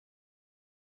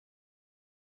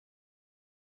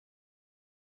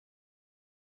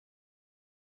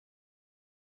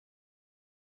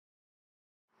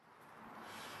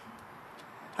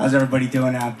How's everybody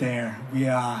doing out there? We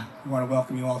want to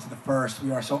welcome you all to the first.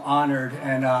 We are so honored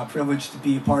and privileged to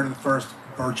be a part of the first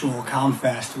virtual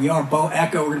Comfest. We are Bo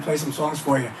Echo. We're going to play some songs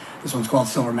for you. This one's called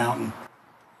Silver Mountain.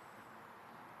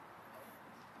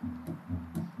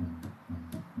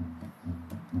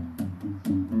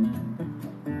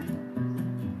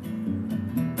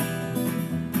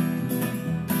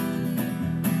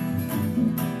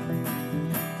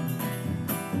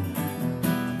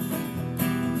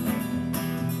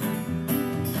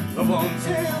 Up on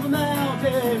Silver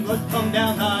Mountain, blood come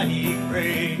down high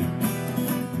grade.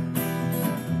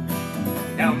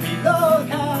 Down below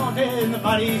counting the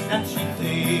bodies that she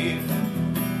claimed.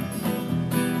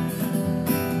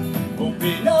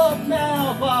 Open up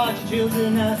mouth, watch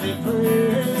children as they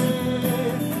pray.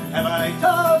 Have I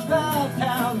touched Mouth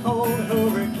Town, hold a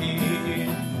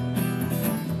hurricane?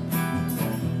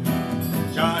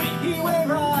 Johnny, he went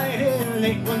riding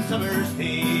late one summer's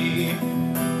day.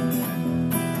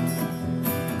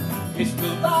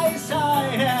 Pistol by his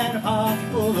side and a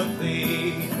pocket full of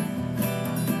clay.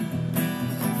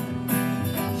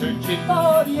 Searching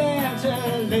for the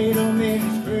answer, they don't make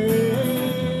us pray.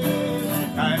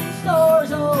 Time the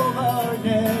store's over,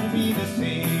 never be the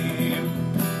same.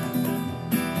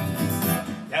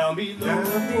 Down below,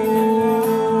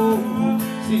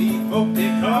 city folk, they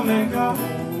come and go.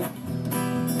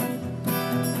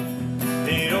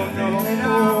 They don't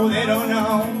know, they don't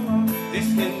know, this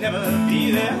can never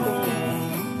be their home.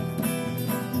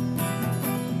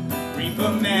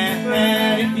 Reaper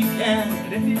man, if you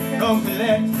can, come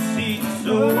collect the seed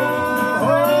soul.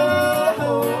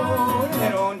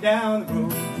 Head on down the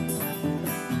road.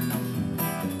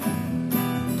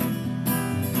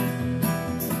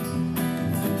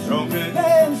 Stronger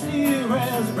than steel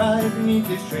rails right beneath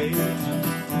his trays.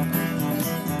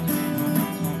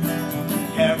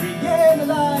 Carrying the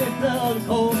lifeblood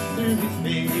cold through his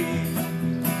veins.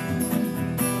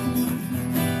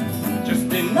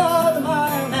 Just another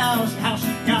mile now is how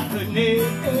she got her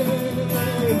name.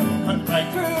 Cut right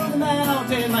through the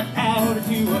mountain like powder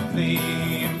to a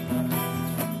flame.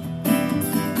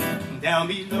 Down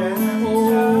below,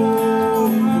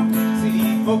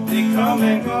 city folk, they come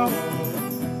and go.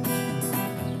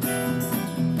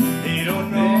 They don't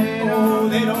know,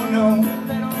 they don't know,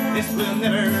 this will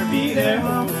never be their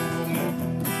home.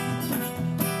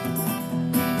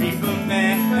 Reaper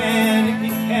man, if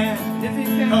you can,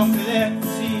 come collect the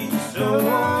seed soul.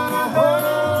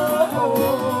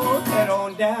 Head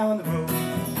on down the road.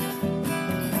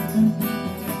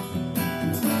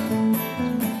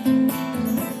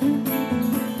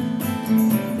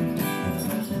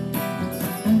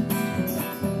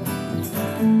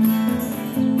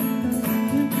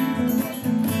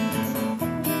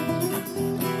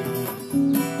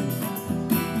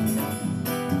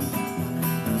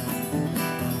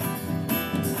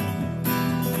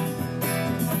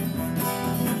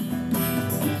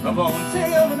 Up on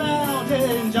Silver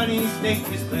Mountain, Johnny staked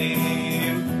his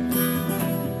claim.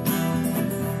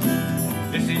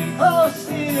 Listen, oh,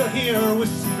 still hear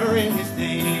whispering his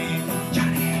name.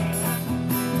 Johnny!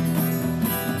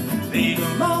 Lead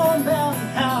him on down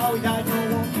how he died,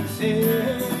 no one can say.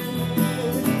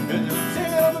 Cause the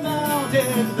Silver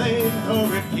Mountain played the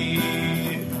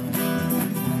hurricane.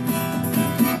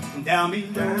 Down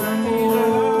below,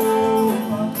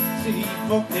 city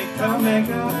folk, they come and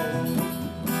go.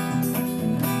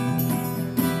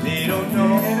 They don't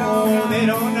know, they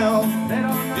don't know,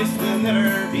 this will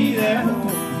never be their home.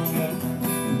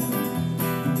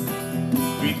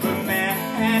 Reaper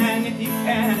man, if you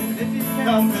can,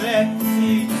 come collect the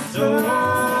seed soul.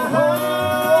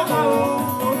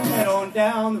 Head on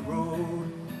down the road.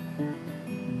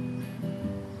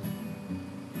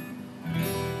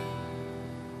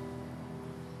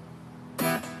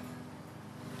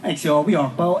 Thanks, y'all. We are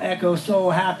Bo Echo. So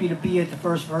happy to be at the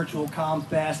first virtual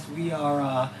Comfest. We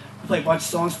play a bunch of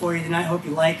songs for you tonight. Hope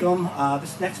you like them.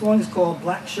 This next one is called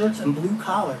Black Shirts and Blue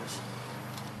Collars.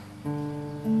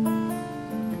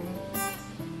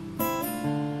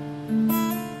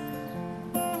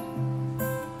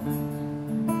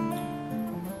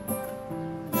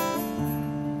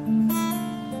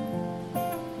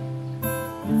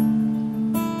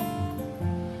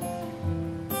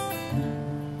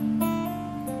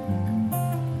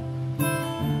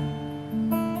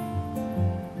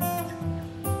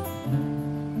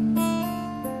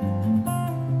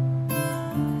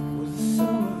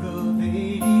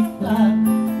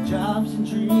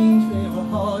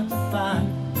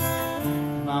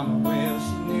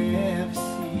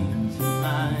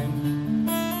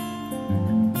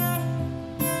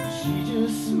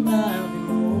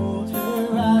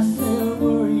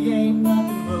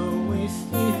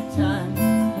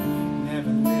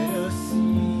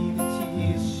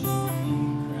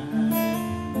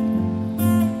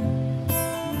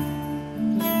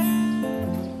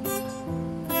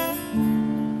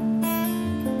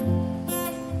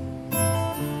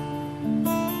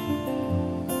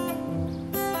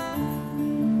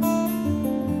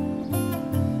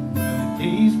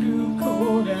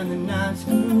 nights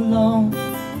grew long.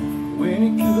 When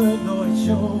it could, Lord, it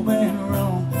sure went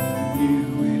wrong. I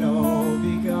knew it'd all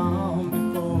be gone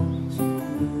before too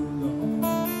long.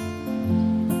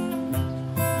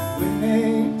 When they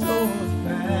tore the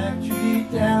factory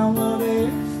down, well, they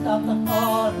stopped the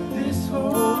heart of this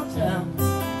whole town.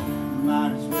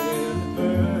 Might as well have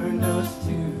burned us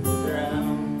to the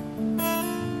ground.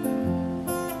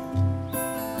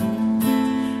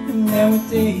 And there were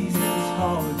days it was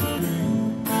hard to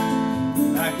breathe,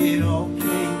 like it all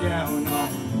came down on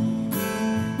me.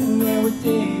 And there were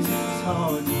days it was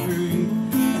hard to breathe,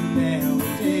 and there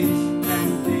were days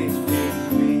and days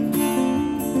between.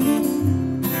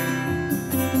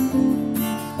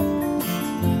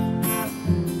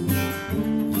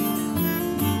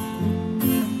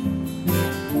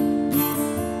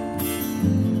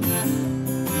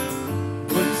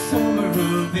 But the summer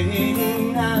of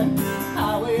 '89,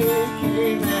 highway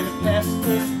came and it passed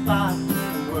us by.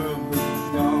 The world was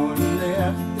gone and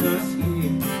left us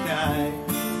here to die.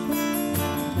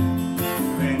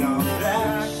 When our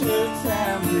black shirts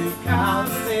and blue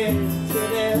collars fade to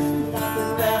there's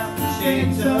nothing left but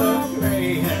shades of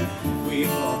gray, and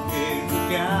we've all been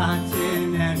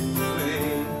forgotten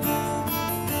anyway.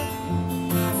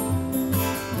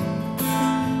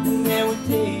 And there were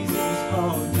days it was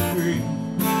hard to breathe,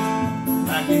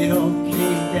 like it all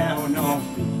came down on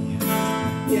me.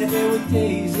 Yeah, there were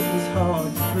days it was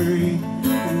hard to breathe,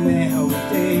 and there were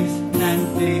days and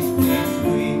days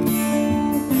between.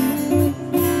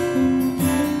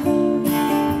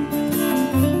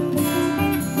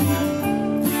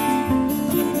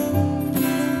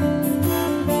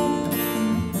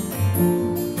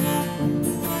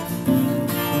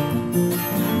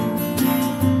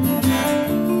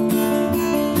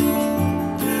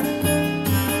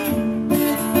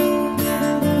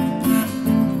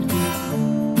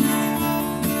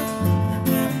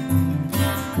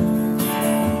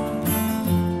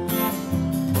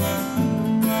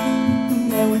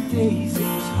 Days it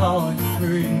was hard to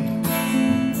breathe,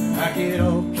 like it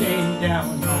all came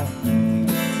down on me.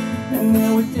 And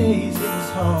there were days it was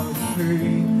hard to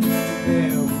breathe,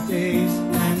 there were days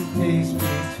and days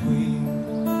between.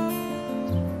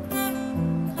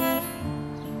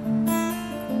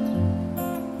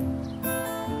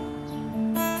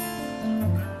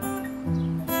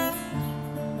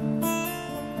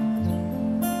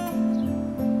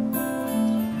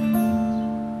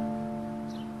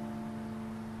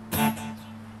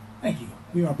 Thank you.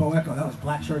 We are Bo Echo. That was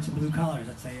Black Shirts and Blue Collars.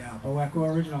 That's a Bo Echo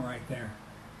original right there.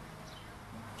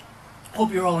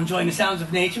 Hope you're all enjoying the sounds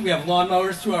of nature. We have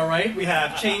lawnmowers to our right. We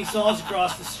have chainsaws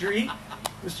across the street.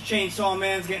 Mr. Chainsaw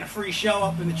Man's getting a free show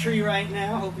up in the tree right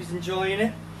now. Hope he's enjoying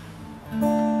it.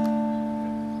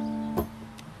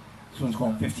 This one's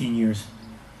called 15 Years.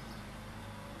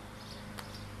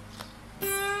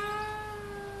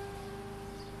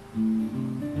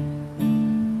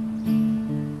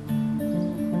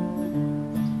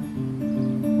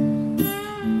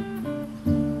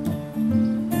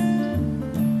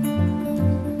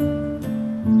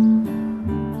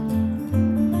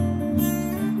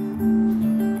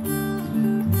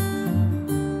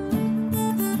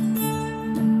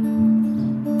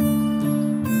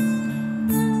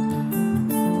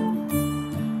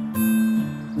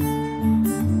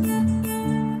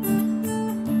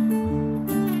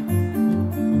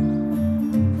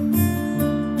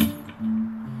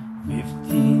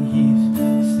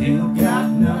 Still got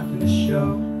nothing to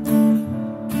show.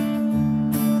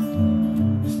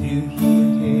 Still here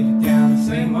headed down the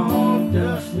same old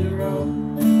dusty road.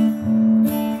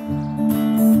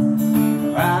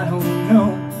 I don't know,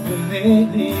 but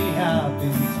lately I've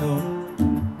been told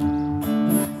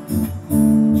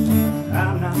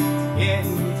I'm not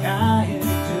getting tired,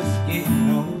 just getting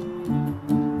old.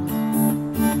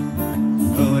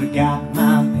 But I got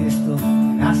my pistol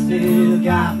and I still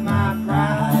got my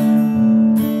pride.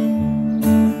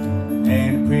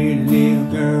 And a pretty little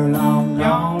girl I'm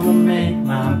gonna make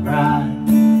my bride.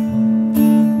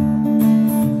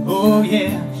 Oh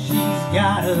yeah, she's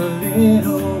got a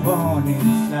little one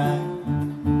inside,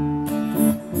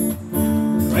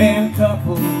 and a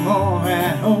couple more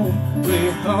at home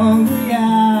with hungry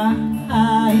eyes.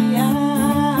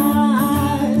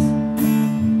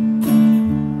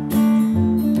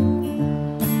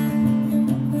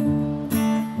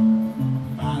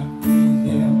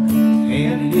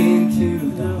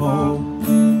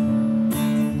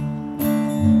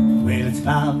 Well, it's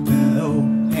 5 below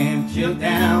and chilled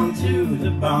down to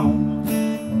the bone.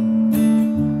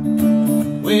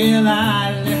 Well,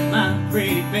 I left my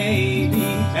pretty baby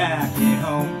back at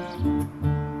home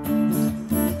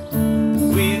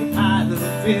with a pile of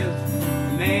bills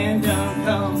the man done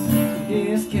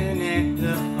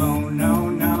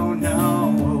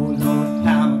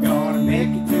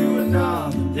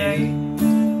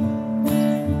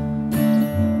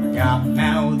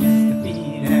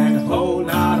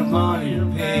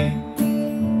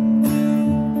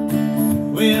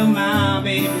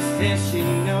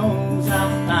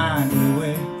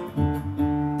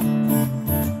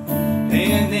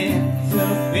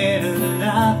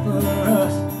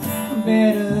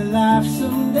better life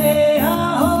someday.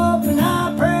 I hope and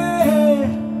I pray.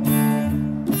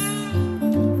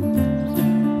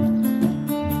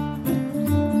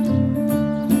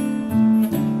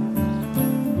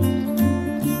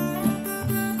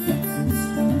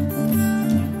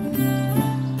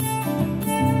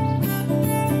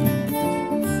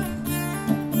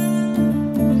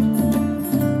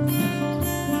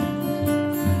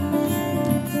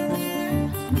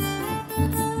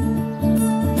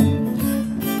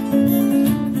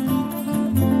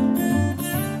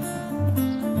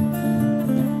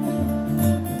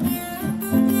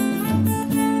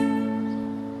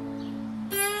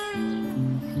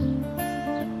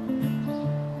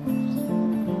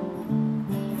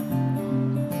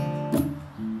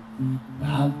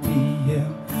 I'll be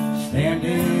here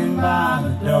standing by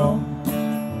the door.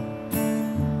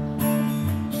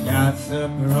 She's got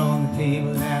supper on the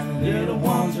table and the little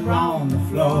ones are on the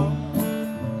floor.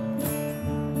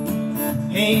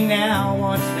 Hey now,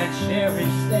 what's that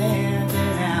sheriff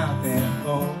standing out there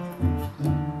for?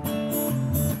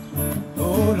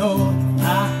 Oh Lord,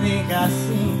 I think I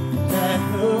seen that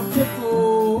look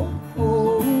before.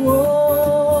 Oh,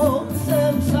 oh,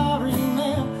 said I'm sorry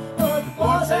ma'am, but the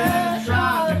boys had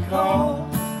tried to call.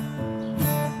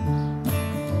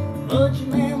 But your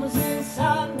man was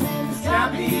inside when the sky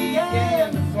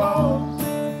began to fall.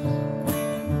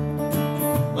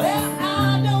 Well,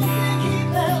 I don't think he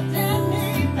felt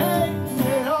any pain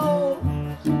at all.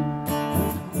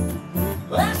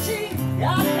 Well, she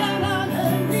got down on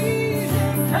her knees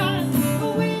and cried,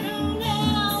 but we know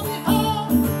now we've all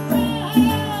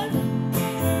cried.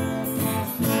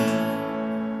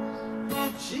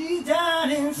 She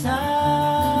died inside.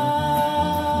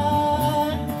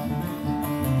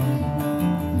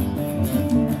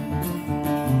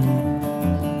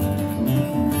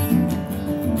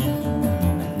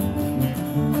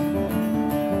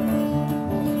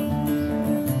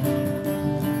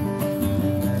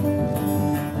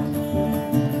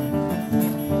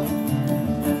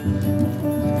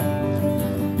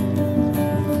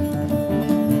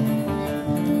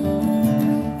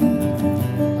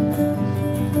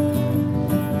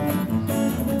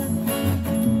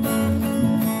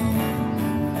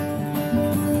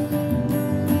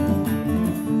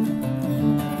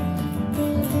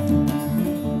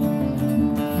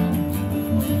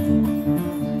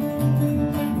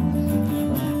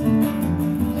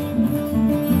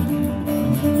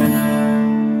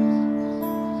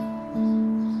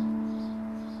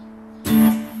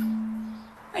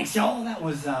 Thanks, y'all. That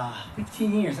was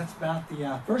 15 years. That's about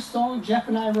the first song Jeff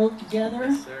and I wrote together.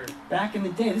 Yes, sir. Back in the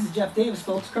day. This is Jeff Davis,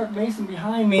 folks. Kirk Mason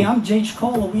behind me. I'm Jay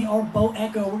Chicola. We are Bo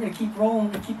Echo. We're going to keep rolling.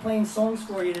 We're going to keep playing songs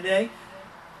for you today.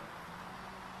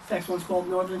 This next one's called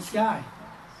Northern Sky.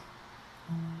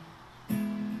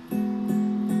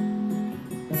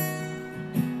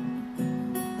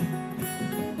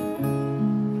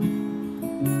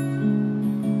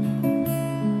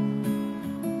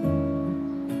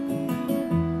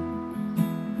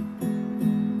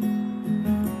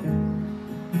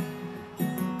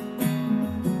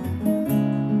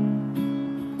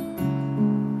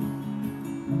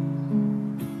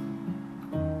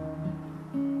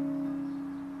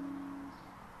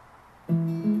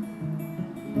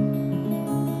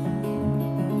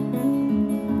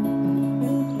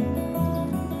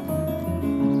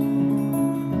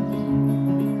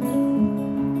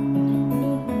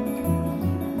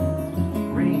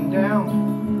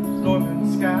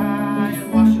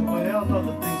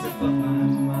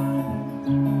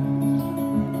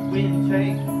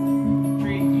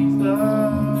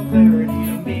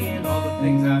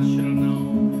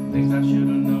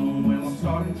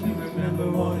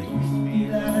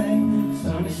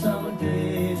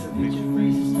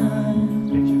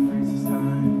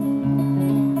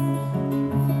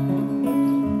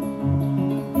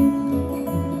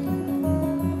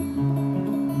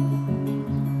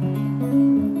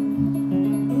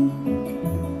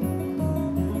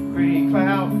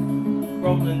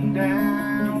 Rolling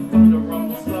down, thunder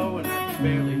rumble slow, and I can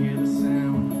barely hear the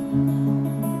sound.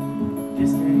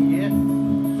 Distant yet,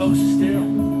 closer still.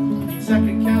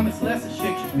 Second count is less, it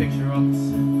shakes your picture off the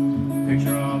sill.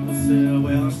 Picture off the sill.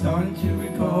 Well, I'm starting to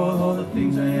recall all the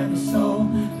things I ever saw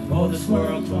before this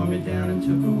world tore me down and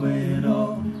took away it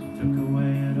all. Took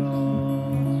away it all.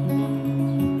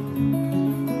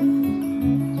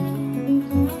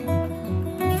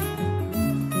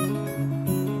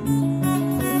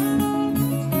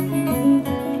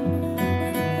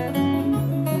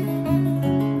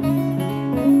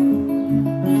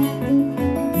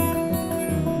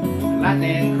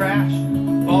 Lightning crash,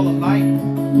 ball of light.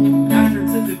 After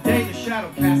it's in the day to show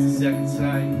shadow casts a second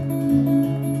sight.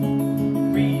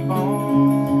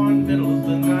 Reborn, middle of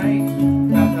the night,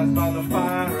 baptized by the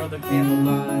fire of the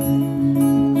candlelight.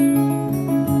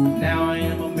 Now I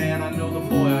am a man, I know the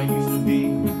boy I used to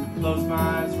be. Close my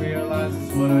eyes, realize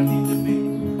it's what I need to be,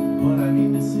 what I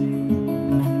need to see.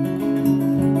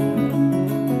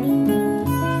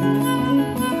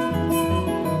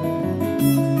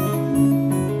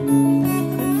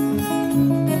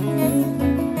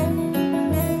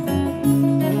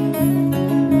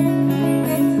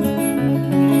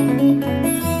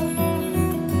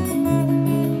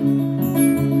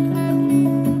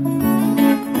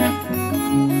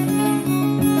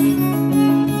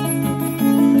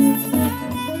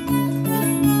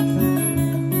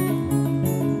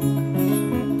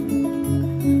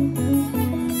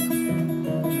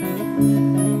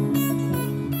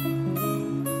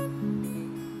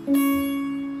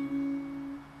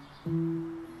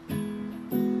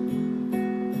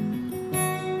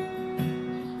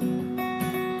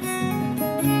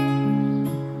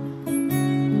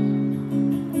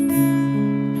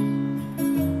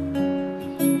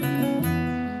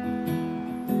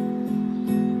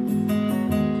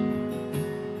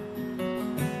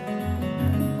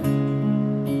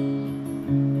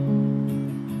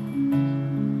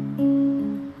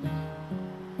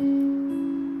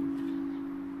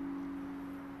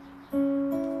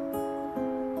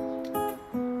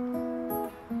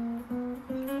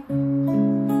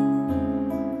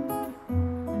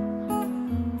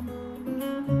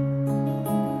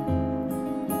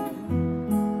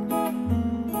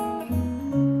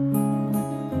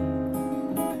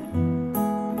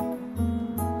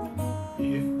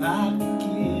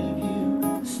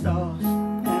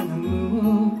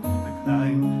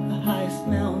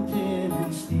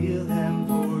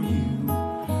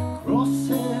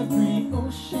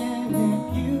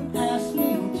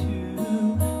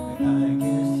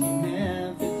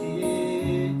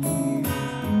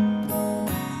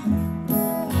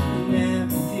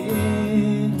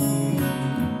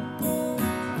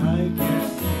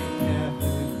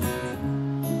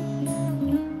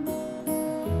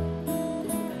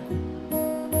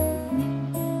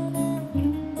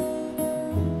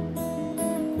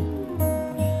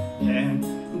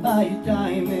 Buy you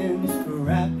diamonds,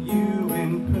 wrap you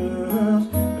in pearls,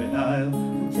 but I'll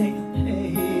take the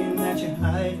pain that you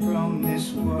hide from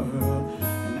this world,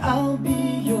 and I'll be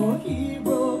your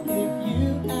hero if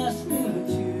you ask me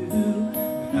to,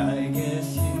 but I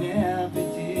guess you never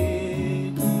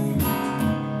did.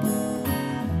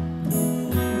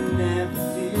 You never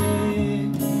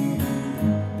did.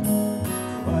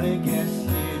 Oh, I guess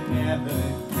you never did.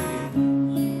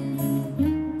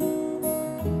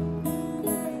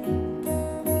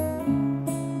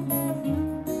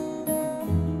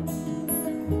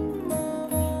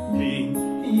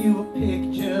 You a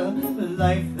picture, the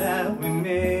life that we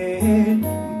made,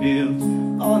 built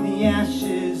on the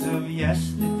ashes of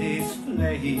yesterday's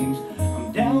flames.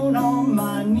 I'm down on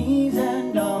my knees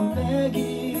and I'm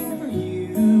begging for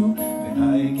you, but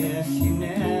I guess you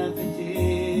never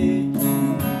did.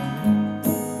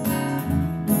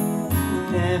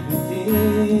 Never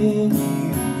did.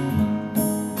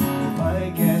 Oh, I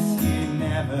guess you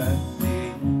never did.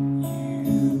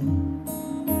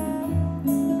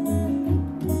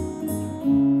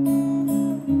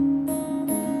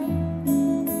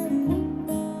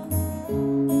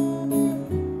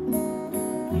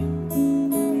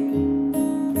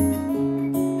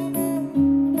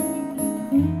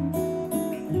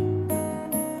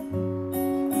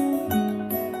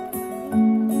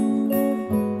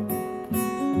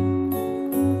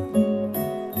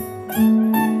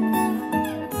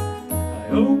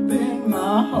 Opened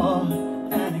my heart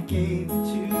and I gave it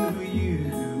to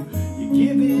you. You're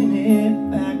giving it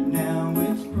back now,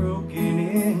 it's broken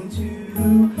in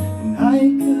two. And I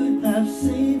could have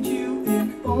saved you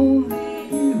if only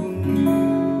you knew.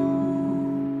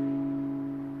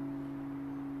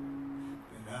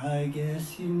 But I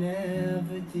guess you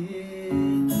never did.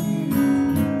 You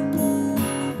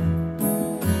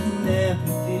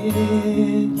never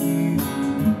did. You.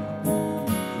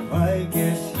 Oh, I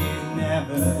guess you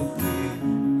never did.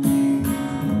 You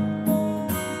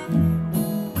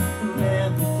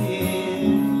never did.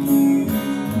 You.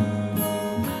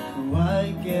 Oh,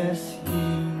 I guess you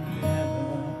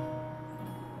never.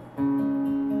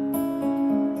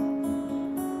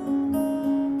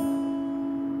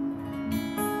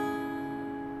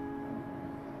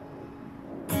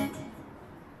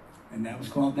 And that was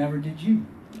called Never Did You.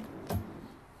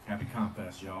 Happy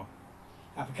Comfest, y'all.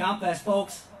 Happy Comfest,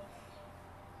 folks.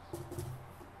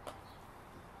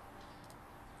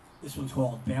 This one's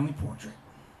called Family Portrait.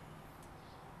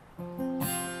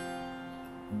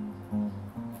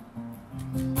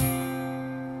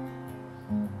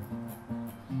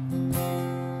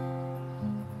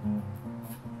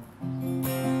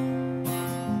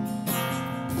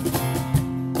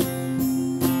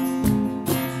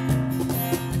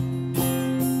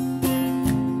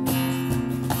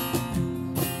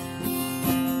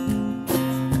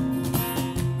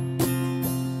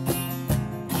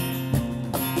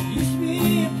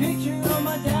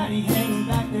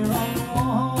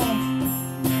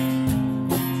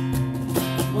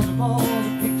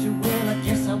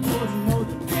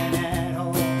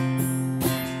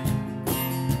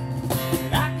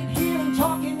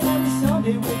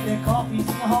 With their coffees in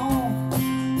the home,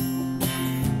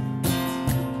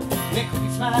 their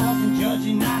crooked smiles and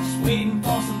judging, not just waiting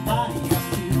for somebody else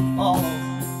to fall.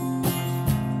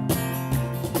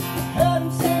 Heard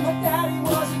him say my daddy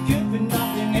was a good for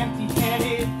nothing,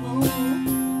 empty-headed fool.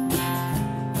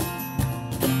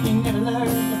 He never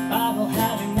learned the Bible,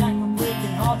 had a knack for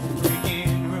breaking hearts and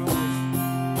breaking rules.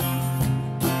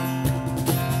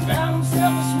 Found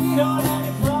himself a sweetheart and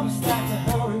he promised that to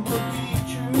her it would be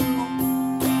true.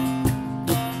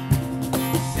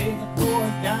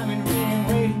 Diamond ring and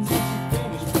waited till she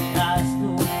finished with high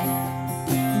school.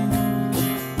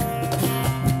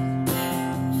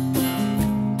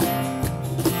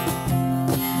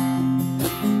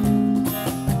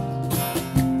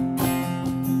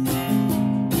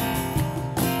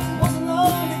 Wasn't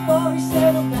long before he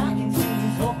settled back into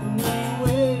his opening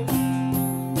way.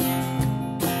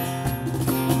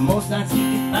 Most nights he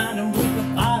could find him with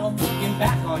a bottle, thinking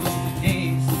back on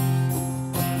yesterdays.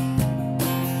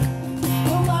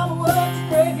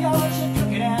 Graveyard, she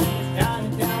took it out,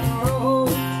 dining down the road.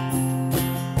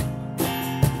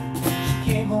 She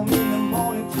came home in the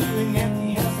morning to an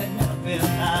empty house that never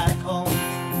felt like home.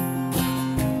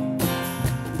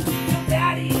 Her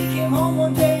daddy came home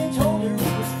one day and told her it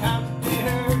was time to pay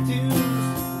her dues.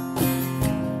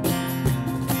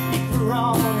 He threw her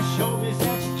arm on her shoulders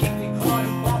and she kicked and clawed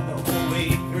and fought the whole way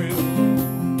through.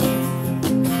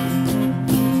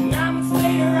 9 months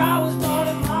later I was born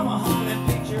and mama hung that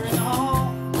picture in the hall.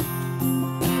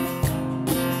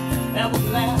 That was the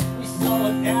last we saw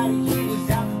of Daddy. He was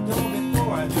out the door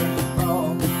before I learned to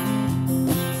crawl.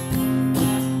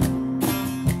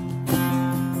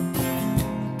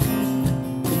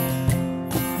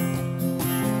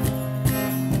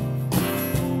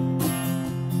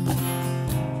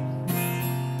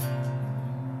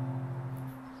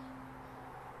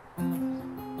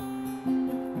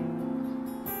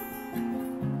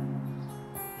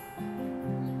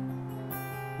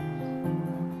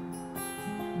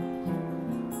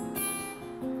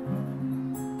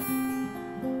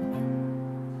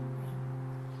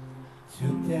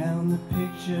 Took down the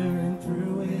picture and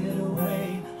threw it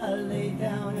away. I lay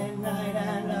down at night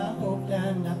and I hoped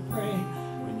and I prayed.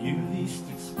 When you least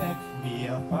expect me,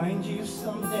 I'll find you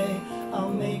someday.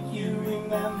 I'll make you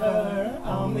remember,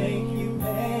 I'll make you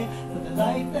pay for the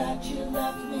life that you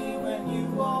left me when you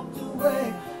walked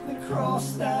away. The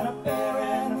cross that I bear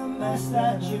and the mess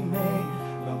that you made.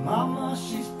 Well, mama,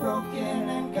 she's broken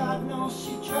and God knows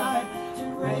she tried to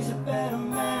raise a better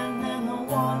man than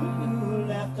the one who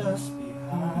left us behind.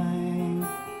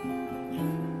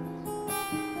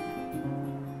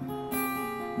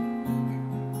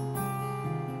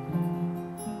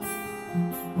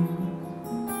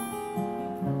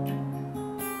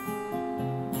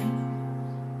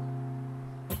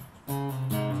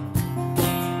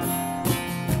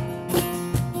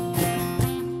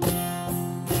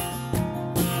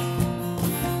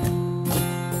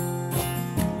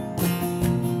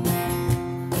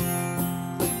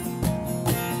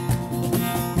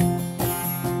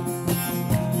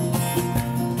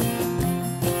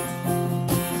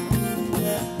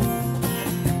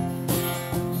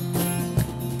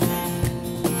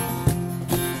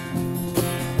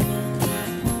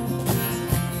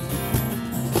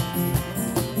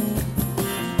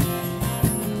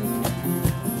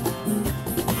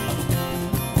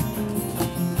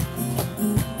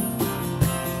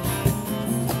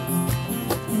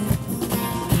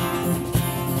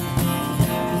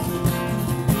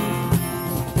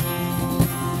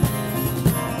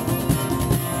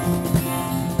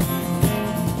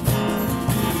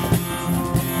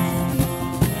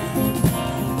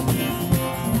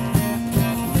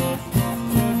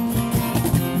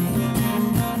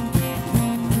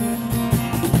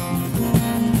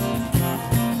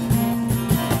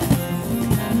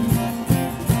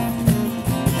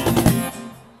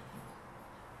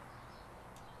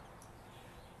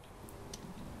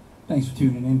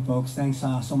 tuning in, folks. Thanks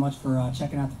so much for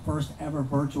checking out the first ever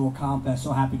virtual Comfest.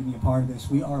 So happy to be a part of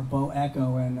this. We are Bo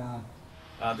Echo, and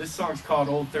this song's called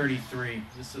Old 33.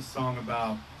 This is a song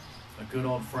about a good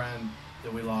old friend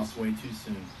that we lost way too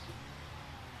soon.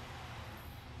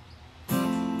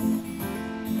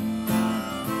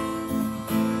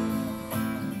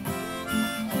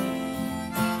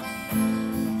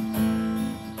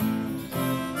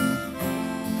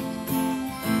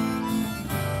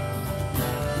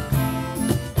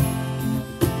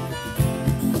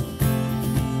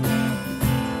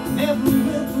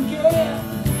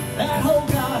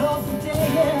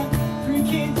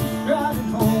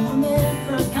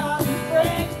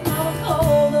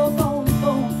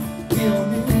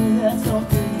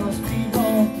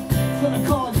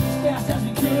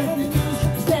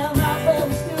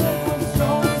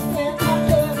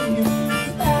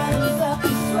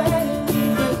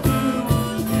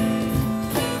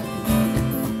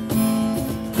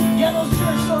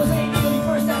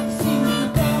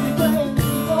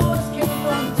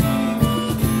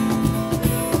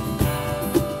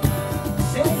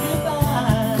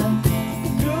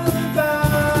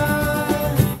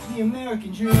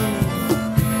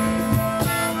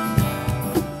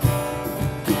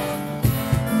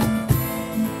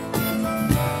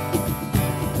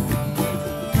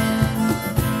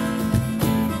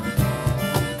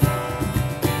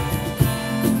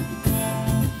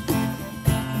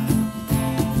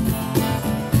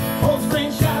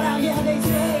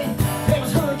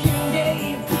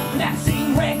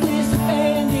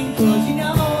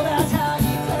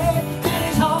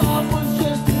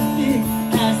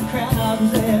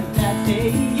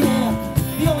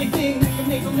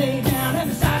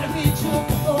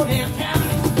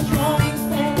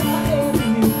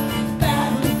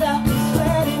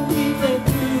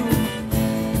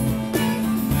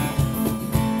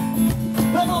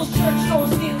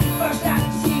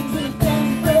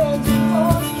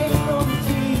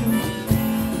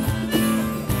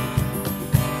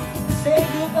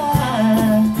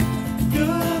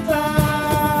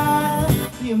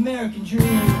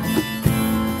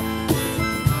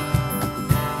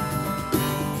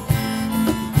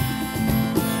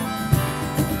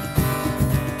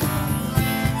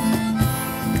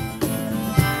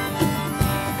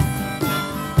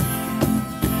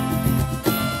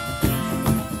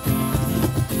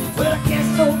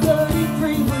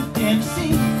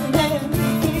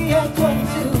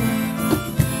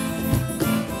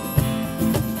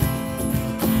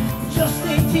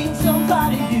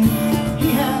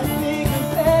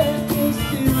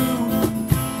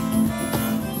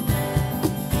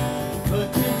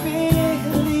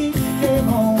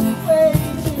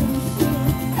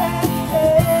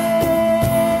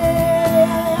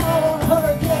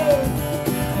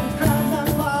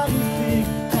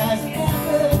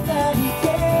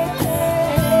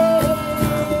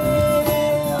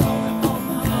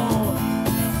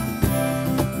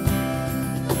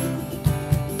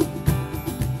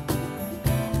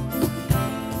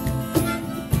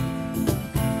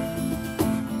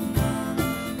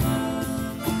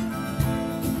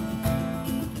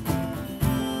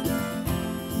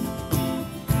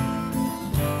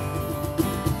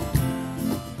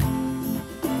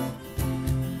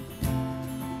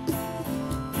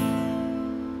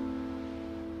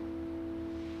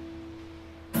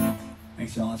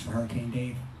 Thanks, y'all. That's for Hurricane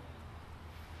Dave.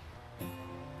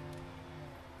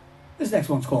 This next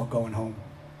one's called Going Home.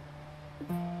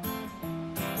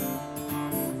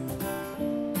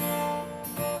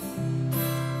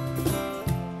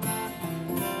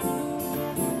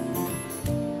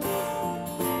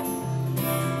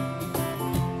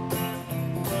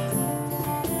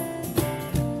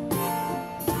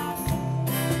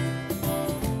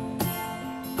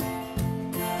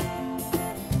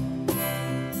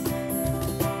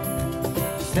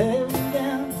 Staring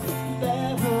down the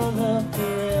barrel of the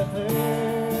river,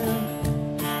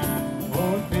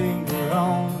 one finger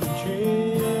on the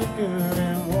trigger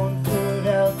and one foot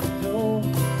out the door.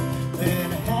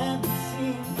 Then I haven't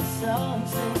seen the sun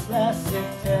since last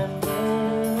September,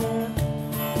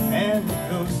 and the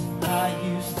ghosts I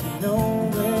used to know,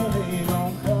 well, they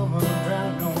don't come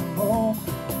around no more.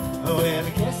 Well, I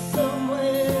guess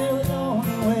somewhere along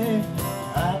the way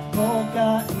I've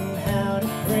forgotten how to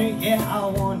pray. Yeah, I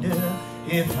wonder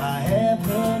if I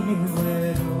ever knew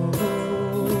it all.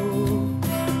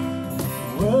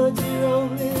 Words are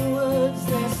only words,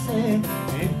 they say.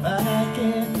 If I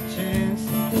get the chance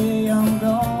today, I'm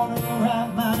gonna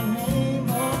write my name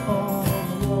up on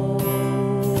the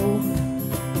wall.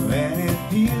 And it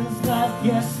feels like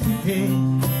yesterday,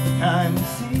 time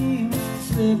seems to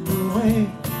slip away,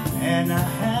 and I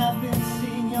have been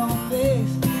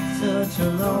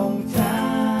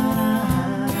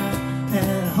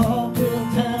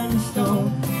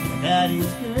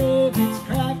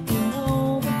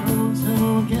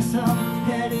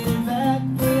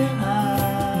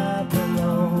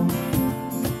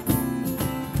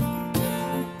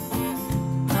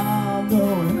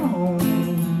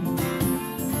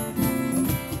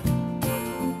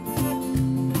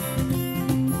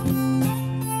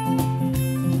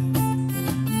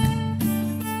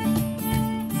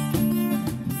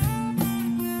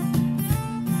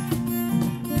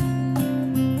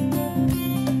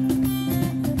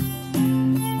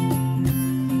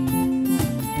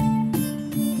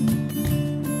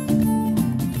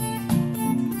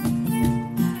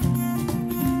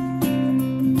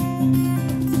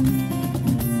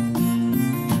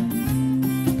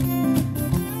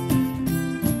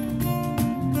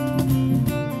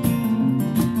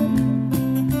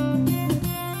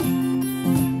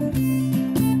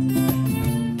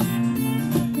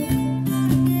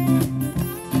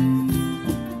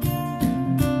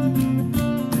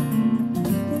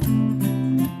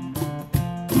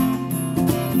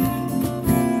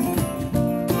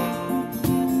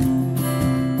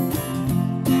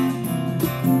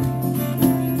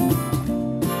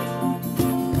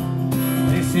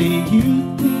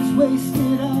youth is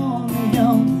wasted on the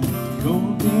young.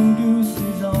 Golden goose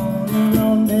is on the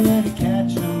run. Better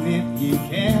catch 'em if you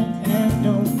can, and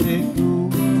don't let go.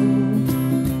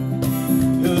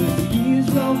 'Cause the years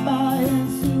roll by and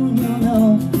soon you'll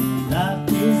know life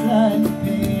is like a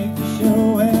picture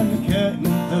show, and the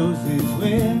curtain closes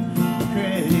when the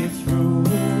credits roll.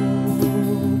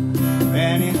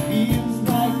 And it feels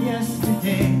like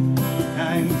yesterday,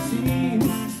 time seems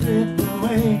to slip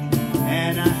away,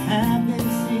 and I haven't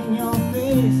seen your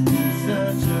face in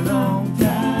such a long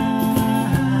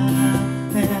time.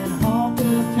 And heart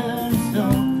will turn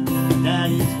stone,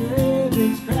 daddy's grave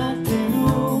is cracked and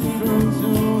overgrown, so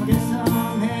guess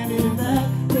I'm headed back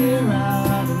where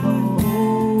I belong.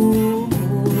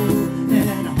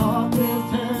 And heart will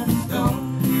turn stone,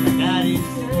 daddy's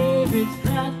grave is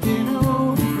cracked and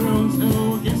overgrown, so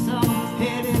guess I'm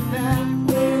headed back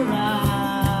where I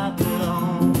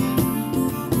belong.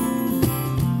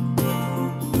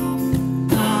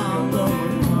 I'm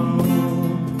going home.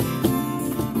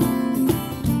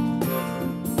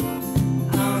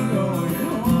 I'm going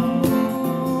home,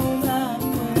 back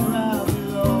where I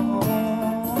belong.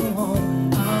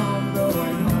 I'm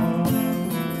going home.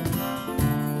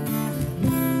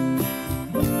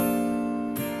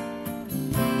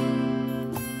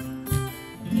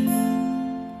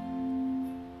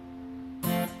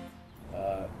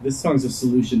 This song's a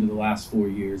solution to the last 4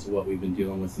 years of what we've been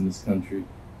dealing with in this country.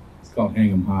 It's called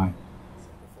Hang 'Em High.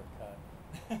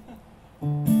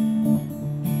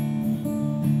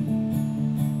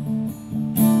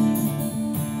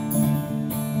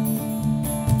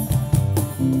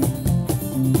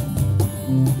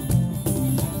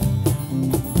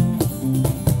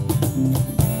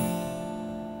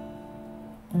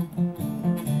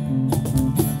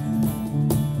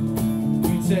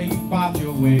 You'd say you fought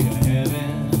your way to heaven.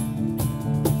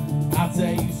 I'd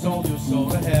say you sold your soul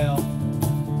to hell.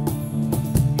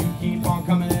 You keep on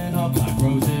coming up like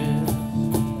roses,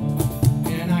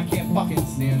 and I can't fucking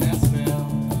stand that smell.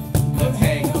 Let's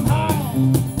hang 'em high.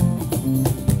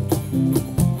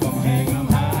 Come hang 'em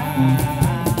high.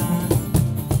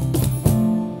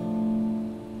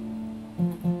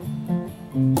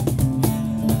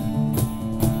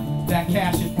 That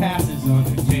cash it passes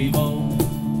under tables.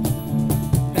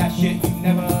 That shit you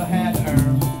never had to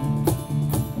earn.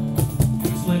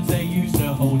 Loose lips they used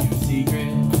to hold you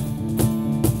secret.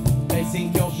 They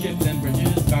sink your ship, then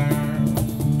bridges burn.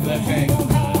 Let's hang 'em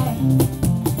high.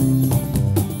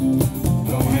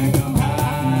 Go hang 'em high.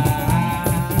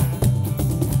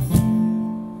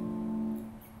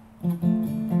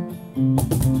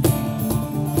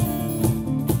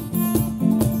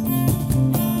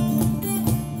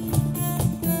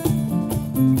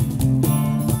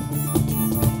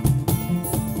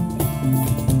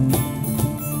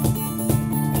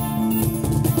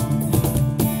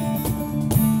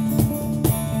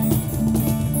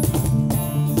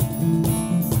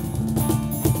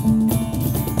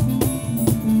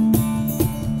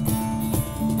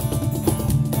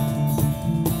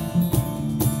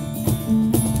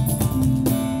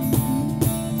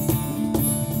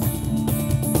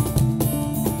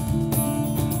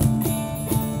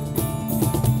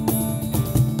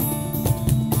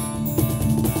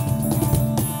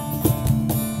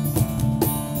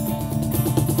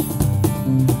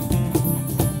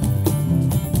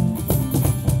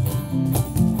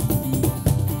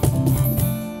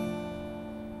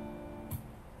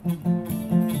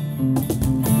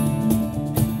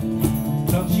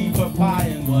 So cheap for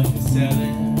buying what you're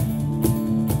selling.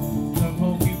 Some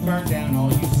hope you burn down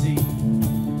all you see.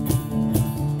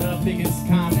 The biggest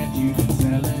con that you've been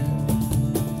selling.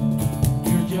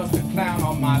 You're just a clown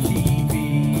on my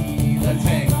TV. Let's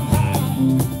hang 'em high.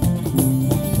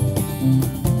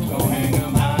 Go hang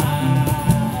 'em high.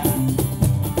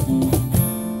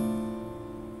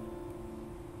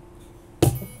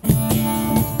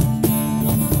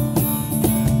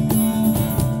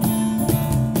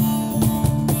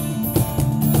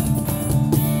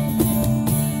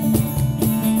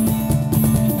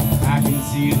 I can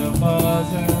see the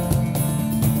buzzer.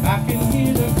 I can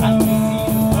hear the buzzer.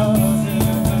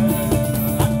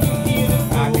 I can hear the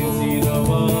buzzer. I can see the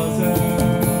buzzer.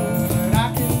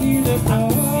 I can hear the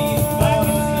buzzer.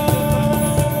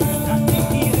 I can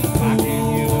hear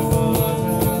the buzzer.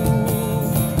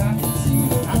 I can hear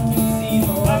the buzzer. I can see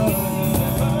the buzzer.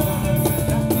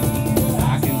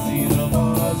 I can see the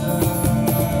buzzer.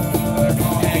 Go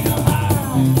hang 'em high.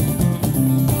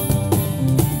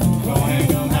 Go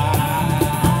hang 'em high.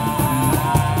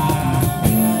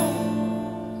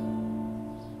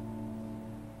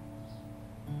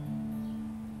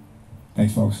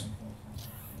 Thanks, folks.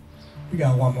 We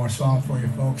got one more song for you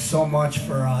folks.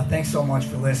 Thanks so much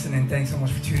for listening. Thanks so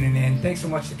much for tuning in. Thanks so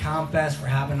much to Comfest for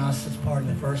having us as part of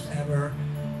the first ever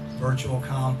virtual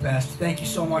Comfest. Thank you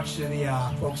so much to the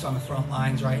folks on the front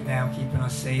lines right now, keeping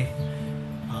us safe.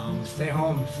 Stay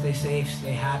home, stay safe,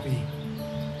 stay happy.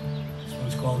 This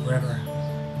one's called River.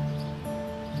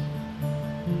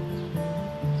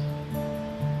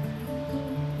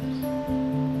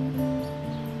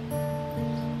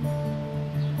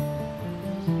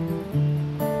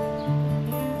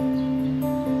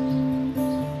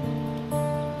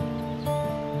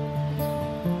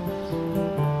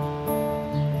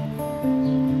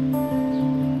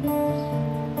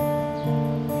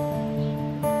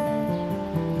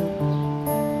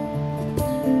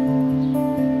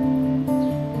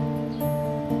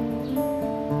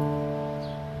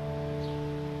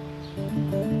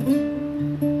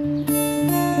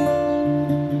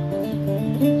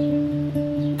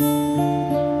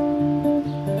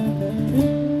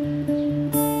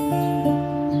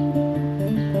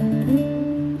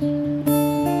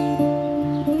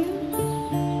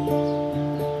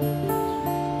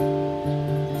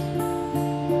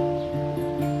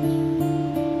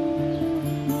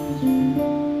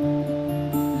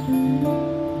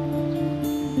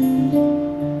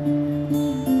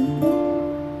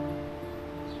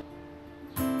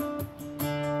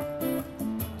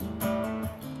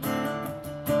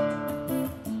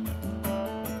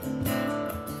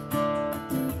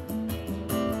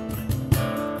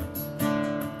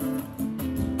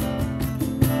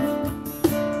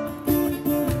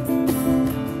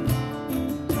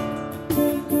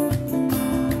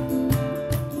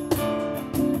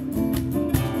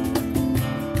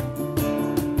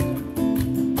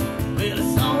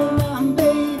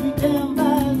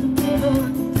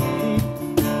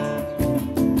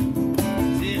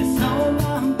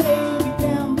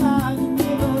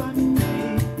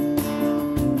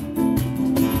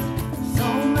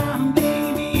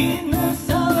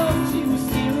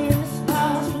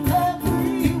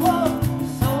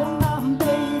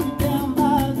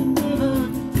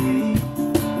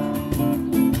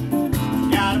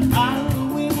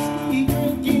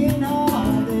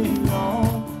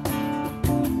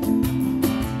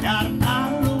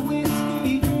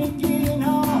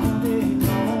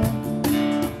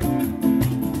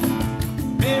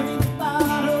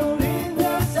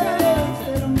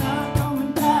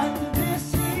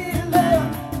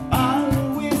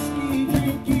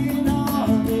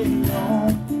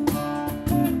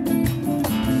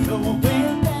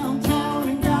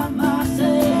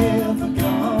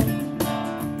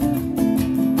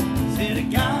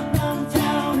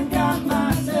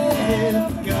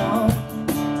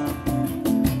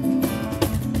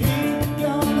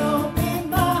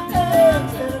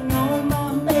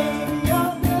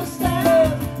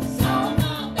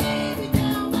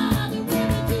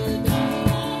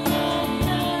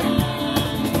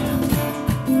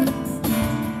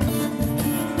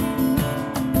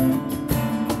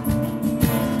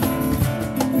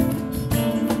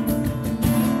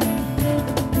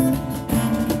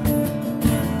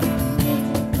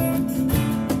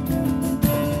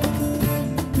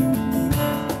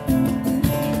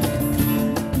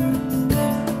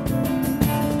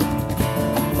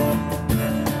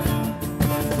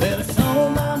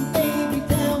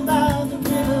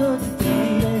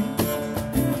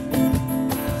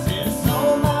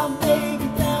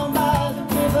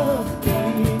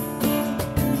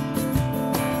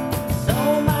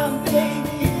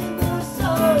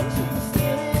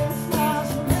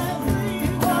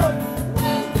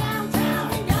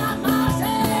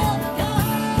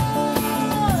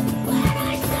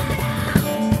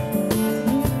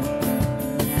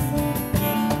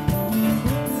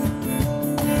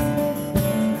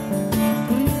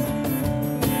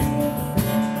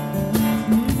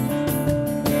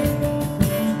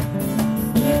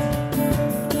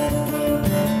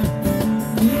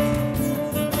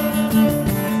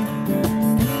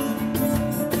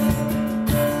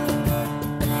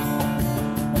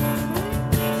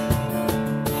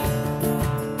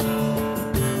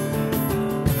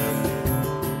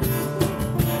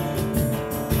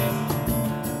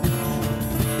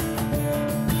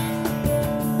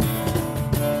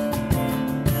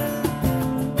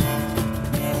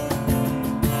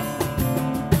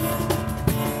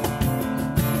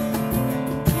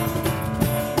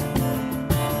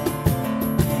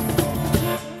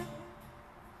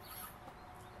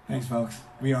 Thanks, folks.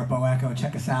 We are Bo Echo.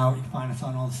 Check us out. You can find us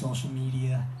on all the social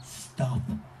media stuff.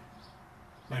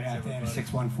 Right out there,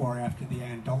 614 after the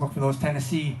end. Don't look for those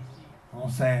Tennessee. I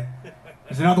won't say it.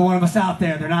 There's another one of us out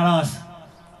there. They're not us.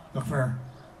 Look for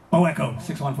Bo Echo,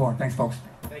 614. Thanks, folks.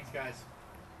 Thanks, guys.